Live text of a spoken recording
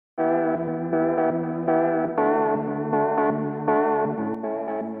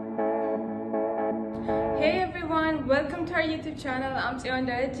YouTube channel. I'm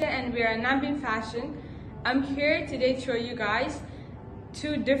and we are Nambin Fashion. I'm here today to show you guys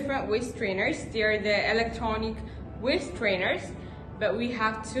two different waist trainers. They are the electronic waist trainers, but we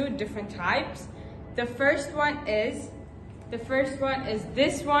have two different types. The first one is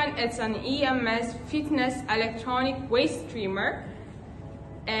this one. It's an EMS fitness electronic waist trimmer.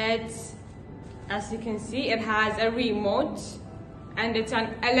 It's, as you can see, it has a remote and it's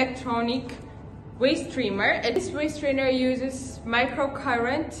an electronic waist trimmer. This waist trimmer uses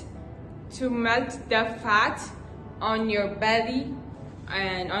microcurrent to melt the fat on your belly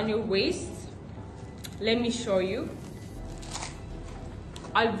and on your waist. Let me show you.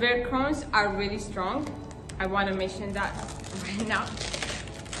 Our velcros are really strong. I want to mention that right now.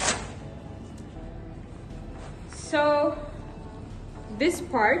 So this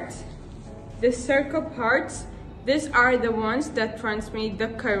part, the circle parts, these are the ones that transmit the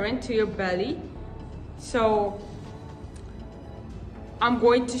current to your belly. So I'm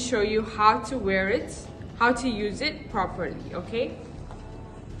going to show you how to wear it, how to use it properly, okay?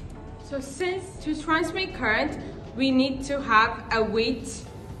 So since to transmit current, we need to have a weight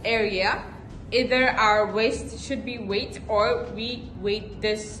area. Either our waist should be weight or we weight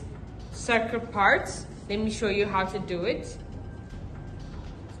this circle parts. Let me show you how to do it.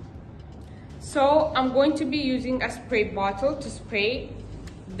 So I'm going to be using a spray bottle to spray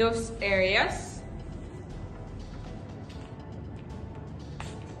those areas.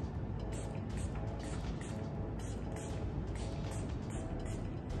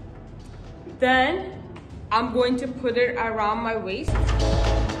 Then I'm going to put it around my waist.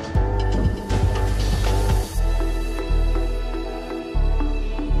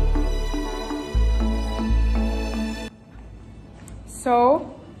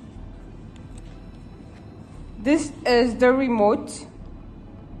 So this is the remote.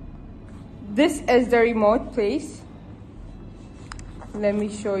 This is the remote place. Let me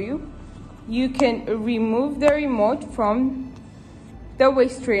show you. You can remove the remote from the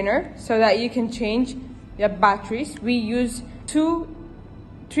waist trainer so that you can change the batteries. We use two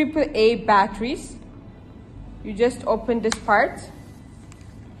AAA batteries. You just open this part.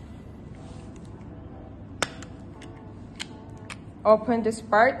 Open this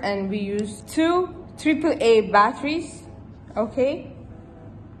part and we use two AAA batteries, okay?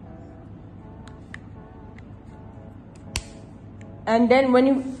 And then when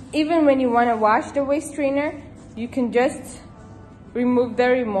you want to wash the waist trainer, you can just remove the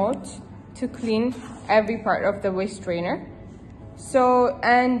remote to clean every part of the waist trainer. So,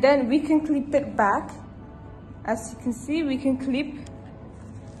 and then we can clip it back. As you can see, we can clip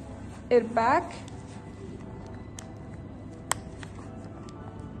it back.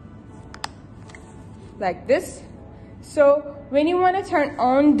 Like this. So when you want to turn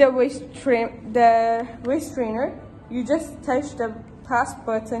on the waist trainer, you just touch the pass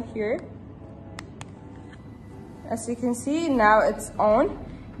button here. As you can see, now it's on.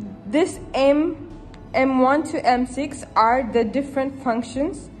 This M1 to M6 are the different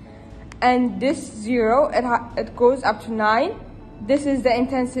functions, and this 0, it goes up to 9. This is the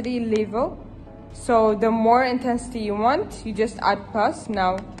intensity level. So the more intensity you want, you just add plus.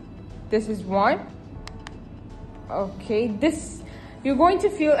 Now this is 1. Okay, this, you're going to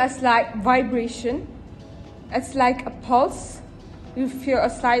feel a slight vibration. It's like a pulse. You feel a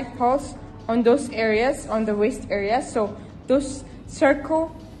slight pulse on those areas, on the waist area. So those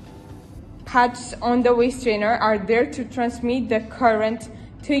circle pads on the waist trainer are there to transmit the current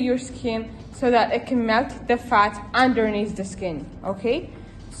to your skin so that it can melt the fat underneath the skin, okay?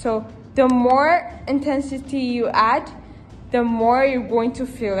 So the more intensity you add, the more you're going to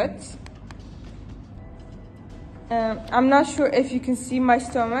feel it. I'm not sure if you can see my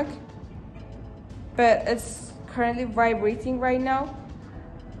stomach, but it's currently vibrating right now.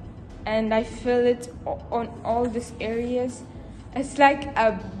 And I feel it on all these areas. It's like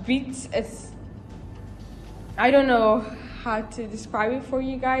a beat. I don't know how to describe it for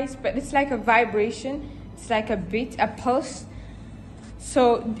you guys, but it's like a vibration. It's like a beat, a pulse.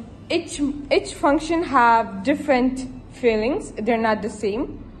 So each function have different feelings. They're not the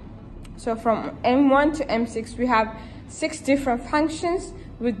same. So from M1 to M6, we have 6 different functions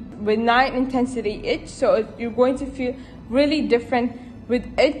with 9 intensity each. So you're going to feel really different with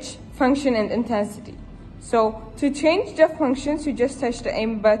each function and intensity. So to change the functions, you just touch the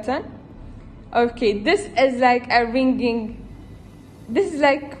M button. Okay, this is like a ringing. This is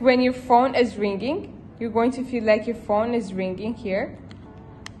like when your phone is ringing. You're going to feel like your phone is ringing here.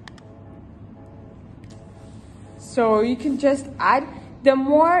 So you can just add. The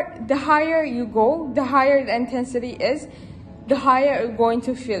higher you go, the higher the intensity is, the higher you're going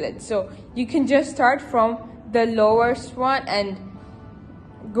to feel it. So you can just start from the lowest one and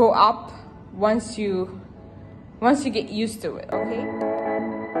go up once you get used to it, okay?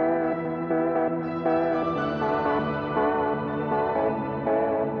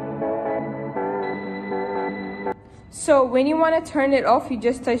 So when you want to turn it off, you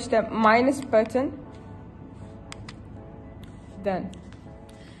just touch the minus button. Done.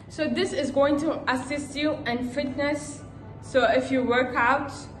 So this is going to assist you in fitness. So if you work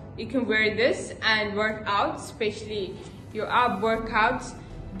out, you can wear this and work out, especially your ab workouts.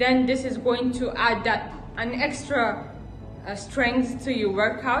 Then this is going to add an extra strength to your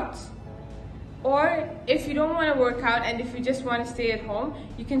workout. Or if you don't want to work out and if you just want to stay at home,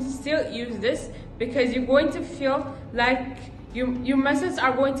 you can still use this, because you're going to feel like your muscles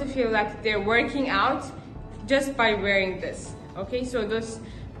are going to feel like they're working out just by wearing this. Okay, so those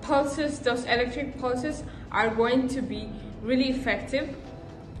pulses, those electric pulses are going to be really effective,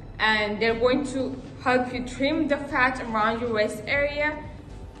 and they're going to help you trim the fat around your waist area.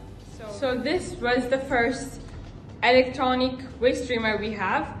 So this was the first electronic waist trimmer we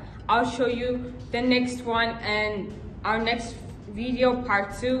have. I'll show you the next one and our next video,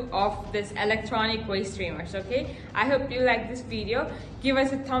 part 2 of this electronic waist trimmers, okay? I hope you like this video. Give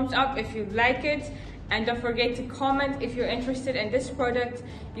us a thumbs up if you like it, and don't forget to comment if you're interested in this product.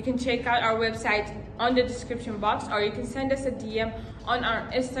 You can check out our website on the description box, or you can send us a DM on our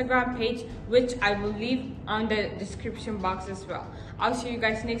Instagram page, which I will leave on the description box as well. I'll see you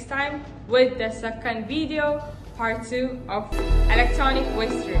guys next time with the second video, part 2 of electronic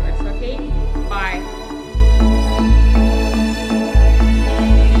waist trimmers, okay? Bye.